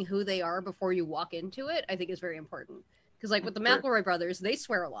knowing who they are before you walk into it, I think is very important. Because like with the McElroy brothers, they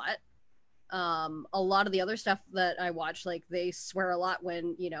swear a lot. A lot of the other stuff that I watch, like they swear a lot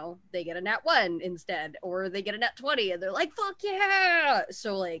when, you know, they get a nat 1 instead, or they get a nat 20 and they're like, fuck yeah.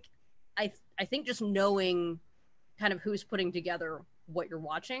 So like, I think just knowing kind of who's putting together what you're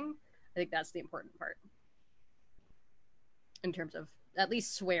watching, I think that's the important part in terms of at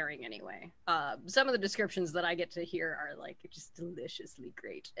least swearing anyway. Some of the descriptions that I get to hear are like just deliciously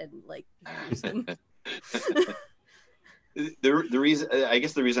great and like the reason, I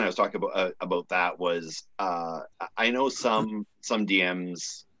guess the reason I was talking about that was I know some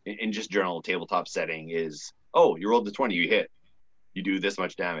DMs in just general tabletop setting is, oh, you rolled the 20, you hit, you do this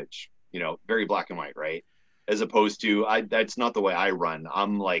much damage, you know, very black and white, right? As opposed to that's not the way I run.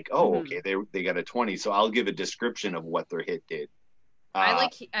 I'm like, oh, okay, they got a 20, so I'll give a description of what their hit did. I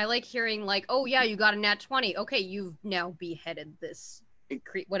like hearing like, oh yeah, you got a nat 20. Okay, you've now beheaded this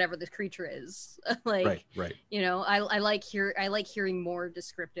whatever this creature is. Like, right. You know, I like hearing more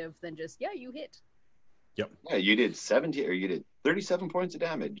descriptive than just, yeah, you hit. Yep. Yeah, you did 70 or you did 37 points of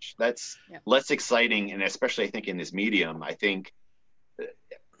damage. That's less exciting, and especially I think in this medium, I think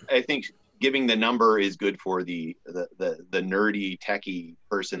giving the number is good for the nerdy techie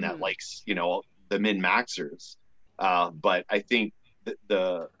person that likes, you know, the min-maxers. But I think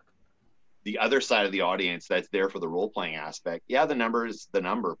the other side of the audience that's there for the role-playing aspect, yeah, the number is the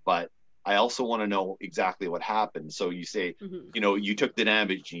number, but I also want to know exactly what happened. So you say, you know, you took the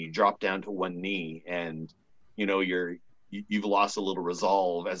damage and you dropped down to one knee, and you know you've lost a little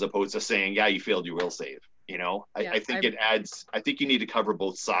resolve, as opposed to saying, yeah, you failed your will save. You know, I think it adds. I think you need to cover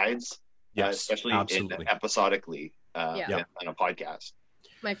both sides, especially episodically on a podcast.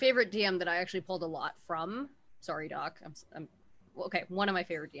 My favorite DM that I actually pulled a lot from. Sorry, Doc. I'm okay. One of my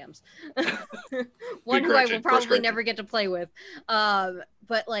favorite DMs. One who I will probably never get to play with.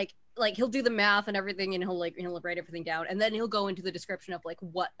 But like he'll do the math and everything, and he'll write everything down, and then he'll go into the description of like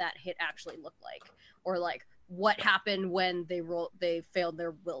what that hit actually looked like, or like what happened when they failed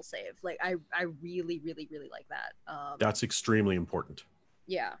their will save. Like I really, really, really like that. That's extremely important.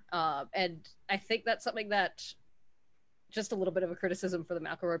 Yeah. And I think that's something that, just a little bit of a criticism for the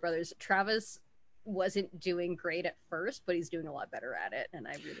McElroy brothers, Travis wasn't doing great at first, but he's doing a lot better at it, and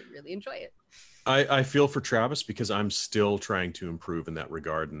I really, really enjoy it. I feel for Travis because I'm still trying to improve in that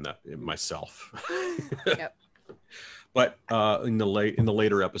regard and that myself. Yep. But in the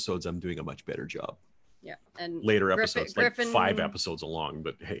later episodes, I'm doing a much better job. Yeah, and later episodes, Griffin, like 5 episodes along,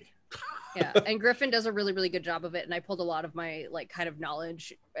 but hey. Yeah, and Griffin does a really, really good job of it, and I pulled a lot of my like kind of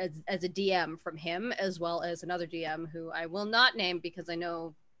knowledge as a DM from him, as well as another DM who I will not name because I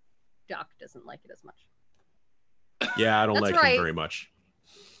know Doc doesn't like it as much. Yeah, I don't like him very much.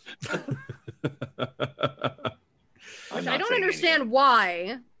 Which I don't understand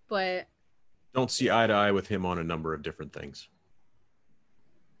why, but don't see eye to eye with him on a number of different things.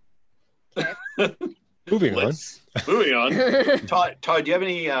 Okay. Moving on. Todd, do you have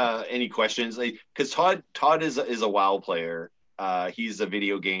any questions? Like, because Todd is a WoW player. He's a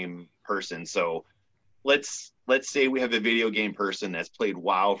video game person. So let's say we have a video game person that's played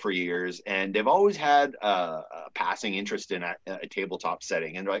WoW for years, and they've always had a passing interest in a tabletop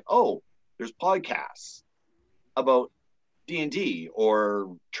setting, and they're like, oh, there's podcasts about D&D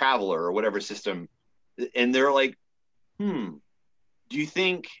or Traveler or whatever system, and they're like, do you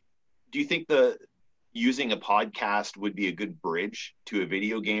think using a podcast would be a good bridge to a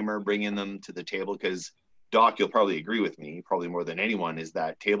video gamer, bringing them to the table? Because Doc, you'll probably agree with me, probably more than anyone, is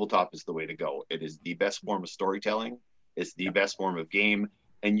that tabletop is the way to go. It is the best form of storytelling. It's the best form of game.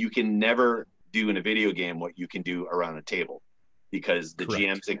 And you can never do in a video game what you can do around a table because the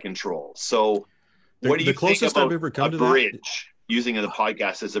GM's in control. So what do you think about a bridge, using the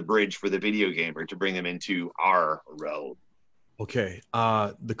podcast as a bridge for the video gamer to bring them into our realm? Okay.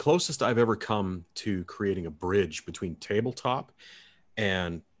 The closest I've ever come to creating a bridge between tabletop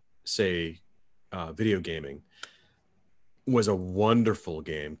and, say, video gaming was a wonderful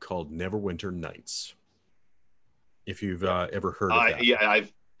game called Neverwinter Nights. If you've ever heard of that. Yeah,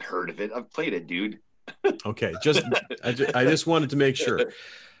 I've heard of it. I've played it, dude. Okay. I just wanted to make sure.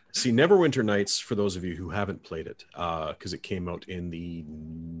 See, Neverwinter Nights, for those of you who haven't played it, because it came out in the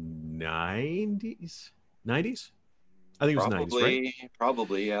 90s? I think it was 90s, right?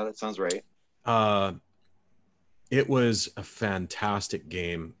 Probably, yeah, that sounds right. It was a fantastic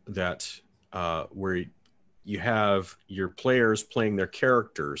game that where you have your players playing their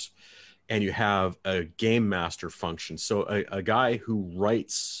characters, and you have a game master function. So a guy who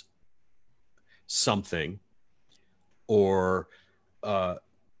writes something, or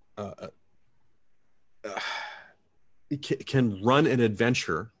can run an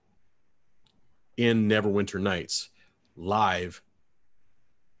adventure in Neverwinter Nights live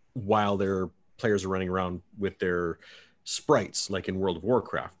while their players are running around with their sprites like in World of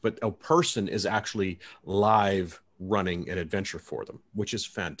Warcraft, but a person is actually live running an adventure for them, which is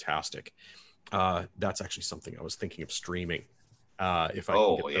fantastic. That's actually something I was thinking of streaming. If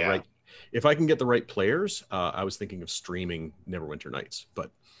I can get the right players, I was thinking of streaming Neverwinter Nights, but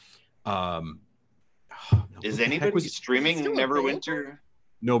is anybody streaming Neverwinter?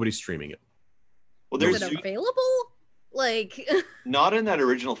 Nobody's streaming it. Well, there's is it available? Like, not in that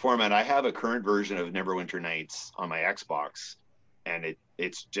original format. I have a current version of Neverwinter Nights on my Xbox, and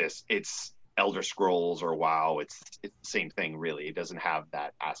it's Elder Scrolls or WoW. It's the same thing, really. It doesn't have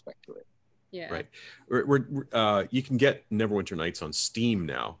that aspect to it. yeah, Right. You can get Neverwinter Nights on Steam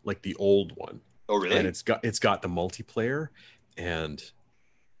now, like the old one. Oh, really? And it's got the multiplayer, and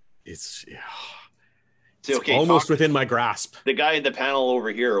it's almost within my grasp. The guy in the panel over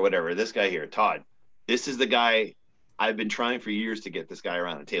here, or whatever, this guy here, Todd. This is the guy I've been trying for years to get this guy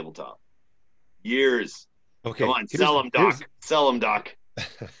around a tabletop. Years. Okay. Come on, sell him, Doc. Sell him, Doc.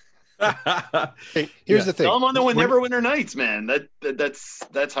 Hey, here's the thing. Sell him on the Neverwinter Nights, man.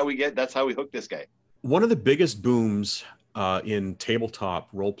 That's how we hook this guy. One of the biggest booms in tabletop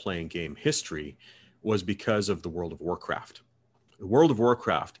role-playing game history was because of the World of Warcraft. The World of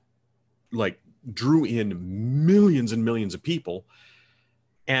Warcraft, drew in millions and millions of people,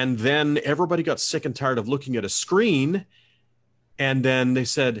 and then everybody got sick and tired of looking at a screen, and then they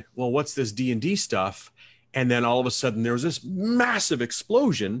said, well, what's this D&D stuff? And then all of a sudden there was this massive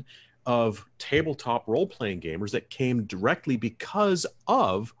explosion of tabletop role-playing gamers that came directly because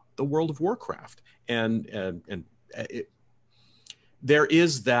of the World of Warcraft. And there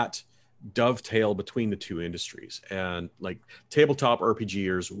is that dovetail between the two industries, and like tabletop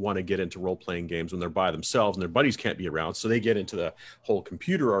RPGers want to get into role-playing games when they're by themselves and their buddies can't be around, so they get into the whole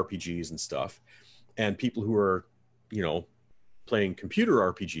computer RPGs and stuff. And people who are playing computer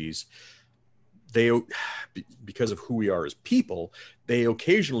RPGs, they, because of who we are as people, they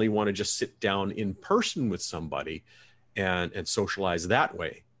occasionally want to just sit down in person with somebody and socialize that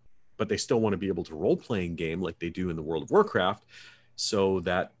way, but they still want to be able to role-playing game like they do in the World of Warcraft. So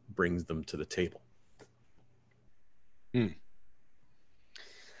that brings them to the table. In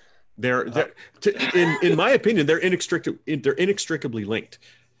my opinion, they're inextricably linked.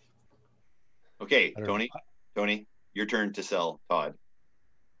 Okay, Tony, your turn to sell Todd.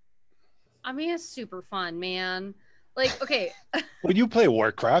 I mean, it's super fun, man. Like, okay. When you play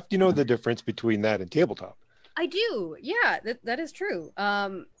Warcraft, you know the difference between that and tabletop. I do. Yeah, that is true.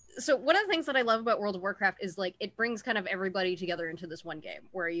 So one of the things that I love about World of Warcraft is like it brings kind of everybody together into this one game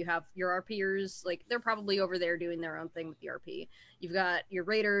where you have your RPers, like they're probably over there doing their own thing with the RP. You've got your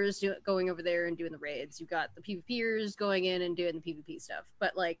raiders going over there and doing the raids. You've got the PvPers going in and doing the PvP stuff.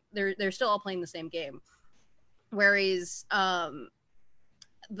 But like they're still all playing the same game. Whereas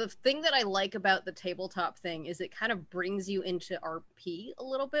the thing that I like about the tabletop thing is it kind of brings you into RP a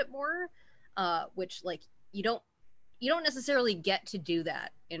little bit more, which like you don't necessarily get to do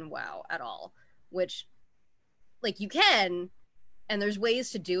that in WoW at all, which like you can, and there's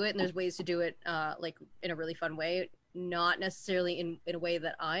ways to do it, and there's ways to do it like in a really fun way, not necessarily in a way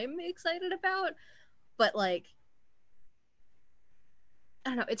that I'm excited about, but like I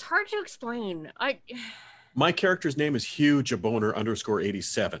don't know, it's hard to explain. My character's name is Hugh Jaboner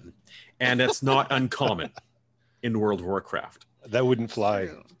 _87, and that's not uncommon in World of Warcraft. That wouldn't fly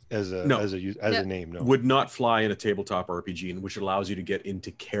as a name. No, would not fly in a tabletop RPG, which allows you to get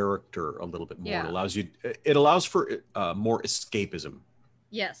into character a little bit more. Yeah. It allows for more escapism.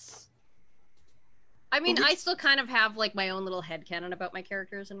 Yes. I mean, I still kind of have like my own little headcanon about my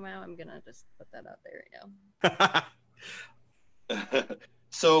characters in WoW. I'm gonna just put that out there right now.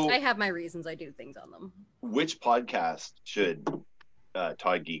 So I have my reasons I do things on them. Which podcast should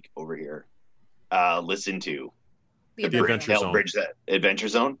Todd Geek over here listen to? The Adventure Zone. Bridge that Adventure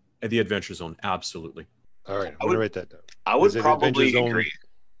Zone? The Adventure Zone, absolutely. All right, I'm going to write that down. I would probably agree.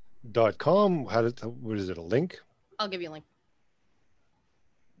 .com. What is it, a link? I'll give you a link.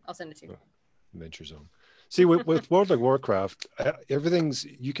 I'll send it to you. Adventure Zone. See, with World of Warcraft, everything's,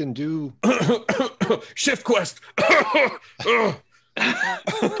 you can do... Shift Quest!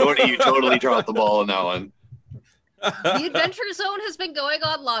 Tony, you totally dropped the ball on that one. The Adventure Zone has been going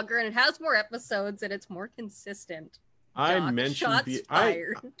on longer, and it has more episodes, and it's more consistent. I mentioned the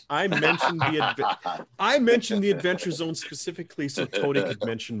Adventure Zone specifically so Tony could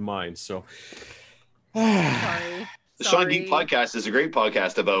mention mine. So Sorry. The Sean Geek Podcast is a great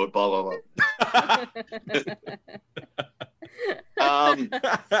podcast about blah blah blah.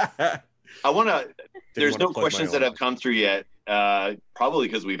 I want to. there's wanna no plug my questions own. that have come through yet. Probably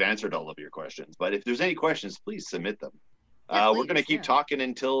because we've answered all of your questions. But if there's any questions, please submit them. Yeah, We're going to please, keep yeah. talking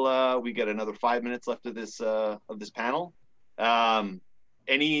until we get another 5 minutes left of this panel.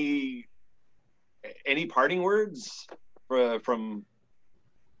 Any parting words from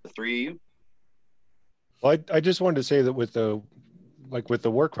the three of you? Well, I just wanted to say that with the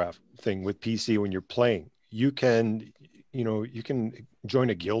Warcraft thing with PC, when you're playing, you can join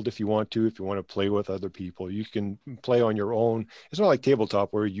a guild if you want to play with other people. You can play on your own. It's not like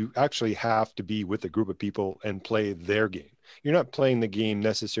tabletop where you actually have to be with a group of people and play their game. You're not playing the game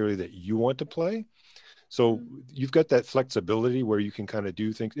necessarily that you want to play. So you've got that flexibility where you can kind of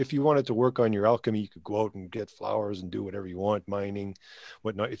do things. If you wanted to work on your alchemy, you could go out and get flowers and do whatever you want, mining,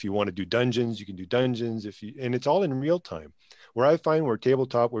 whatnot. If you want to do dungeons, you can do dungeons. And it's all in real time. Where I find where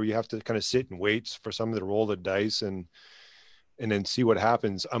tabletop, where you have to kind of sit and wait for somebody to roll the dice and then see what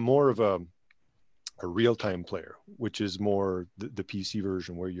happens. I'm more of a real-time player, which is more the PC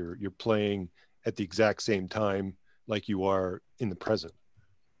version where you're playing at the exact same time like you are in the present.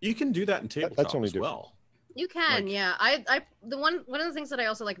 You can do that in tabletop That's only as different. well. You can, yeah. One of the things that I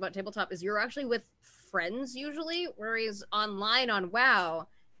also like about tabletop is you're actually with friends usually, whereas online on WoW,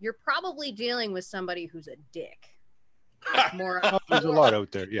 you're probably dealing with somebody who's a dick. There's a lot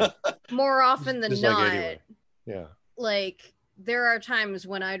out there, yeah. More often than Just not. like anywhere. Yeah. Like there are times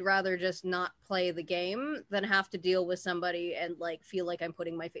when I'd rather just not play the game than have to deal with somebody and like feel like I'm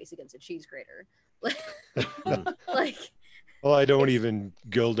putting my face against a cheese grater. Like Well, I don't even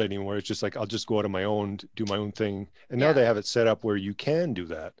guild anymore. It's just like I'll just go out on my own, do my own thing. And now Yeah. they have it set up where you can do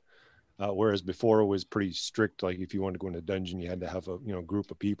that. Whereas before it was pretty strict. Like if you wanted to go in a dungeon, you had to have a group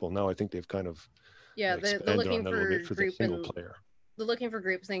of people. Now I think they've kind of the expanded looking on that a little for bit for the group single and player. the looking for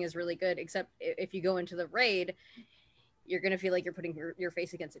groups thing is really good, except if you go into the raid, you're going to feel like you're putting your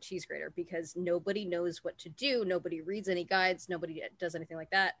face against a cheese grater because nobody knows what to do. Nobody reads any guides. Nobody does anything like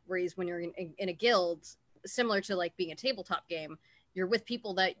that. Whereas when you're in a guild, similar to like being a tabletop game, you're with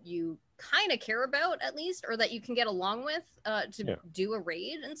people that you kind of care about at least, or that you can get along with to do a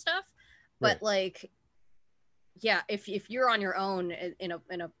raid and stuff. But Right. like, yeah, if you're on your own in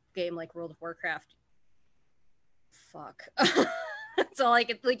a game like World of Warcraft, fuck. That's all I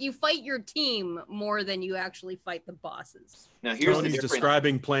can, like, you fight your team more than you actually fight the bosses. Now here's Tony's the difference.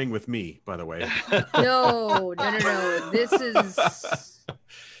 describing playing with me, by the way. No.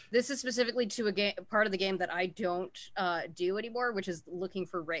 This is specifically to a game, part of the game that I don't do anymore, which is looking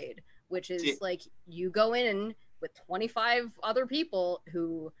for raid, which is like you go in with 25 other people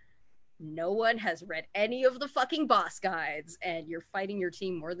who no one has read any of the fucking boss guides, and you're fighting your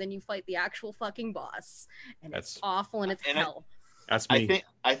team more than you fight the actual fucking boss, and it's awful and it's hell. That's me.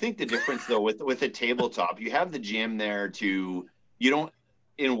 I think the difference though with a tabletop, you have the GM there you don't,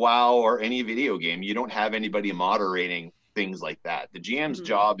 in WoW or any video game, you don't have anybody moderating things like that. The GM's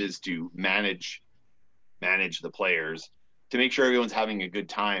job is to manage the players to make sure everyone's having a good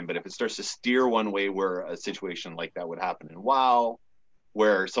time. But if it starts to steer one way, where a situation like that would happen in WoW,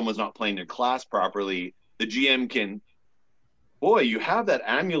 where someone's not playing their class properly, the GM can, boy, you have that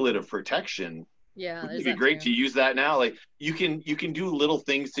amulet of protection. Yeah, It'd be great to use that now. Like you can do little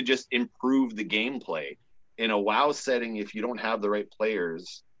things to just improve the gameplay. In a WoW setting, if you don't have the right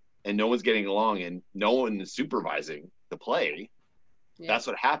players and no one's getting along and no one is supervising the play, that's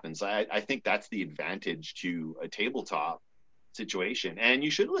what happens. I think that's the advantage to a tabletop situation. And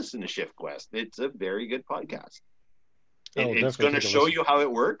you should listen to Shift Quest. It's a very good podcast. It's going to show you how it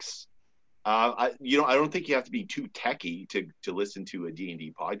works. I don't think you have to be too techie to listen to a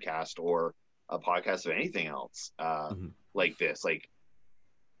D&D podcast or a podcast of anything else like this. Like,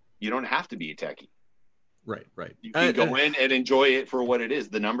 you don't have to be a techie. Right. You can go in and enjoy it for what it is.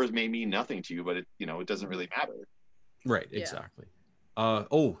 The numbers may mean nothing to you, but it doesn't really matter. Right, exactly.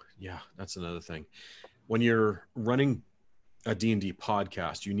 That's another thing. When you're running a D&D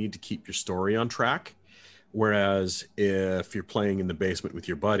podcast, you need to keep your story on track. Whereas if you're playing in the basement with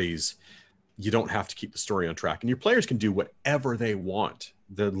your buddies, you don't have to keep the story on track, and your players can do whatever they want.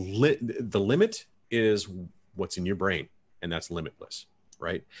 The limit is what's in your brain, and that's limitless,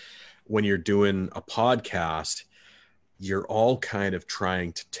 right? When you're doing a podcast, you're all kind of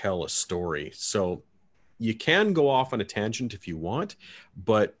trying to tell a story. So you can go off on a tangent if you want,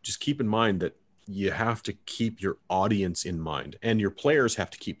 but just keep in mind that you have to keep your audience in mind, and your players have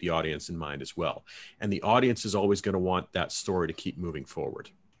to keep the audience in mind as well. And the audience is always going to want that story to keep moving forward.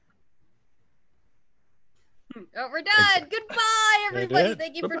 Oh, we're done. Goodbye, everybody.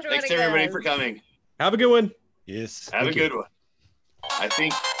 Thank you for joining us. Thanks, everybody, for coming. Have a good one. Yes. Have a good one. I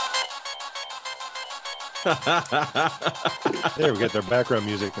think. There we get their background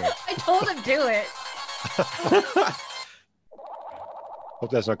music now. I told him do it. Hope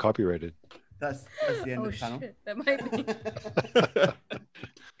that's not copyrighted. That's the end Oh of the panel. shit, that might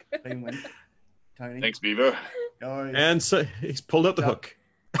be. Clean win. Tony. Thanks, Beaver. No worries. And so he's pulled out the hook.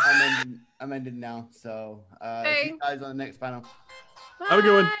 I'm ending now. So see Hey. you guys on the next panel. Have a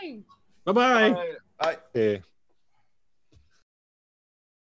good one. Bye. Bye-bye. Bye. Bye. Okay.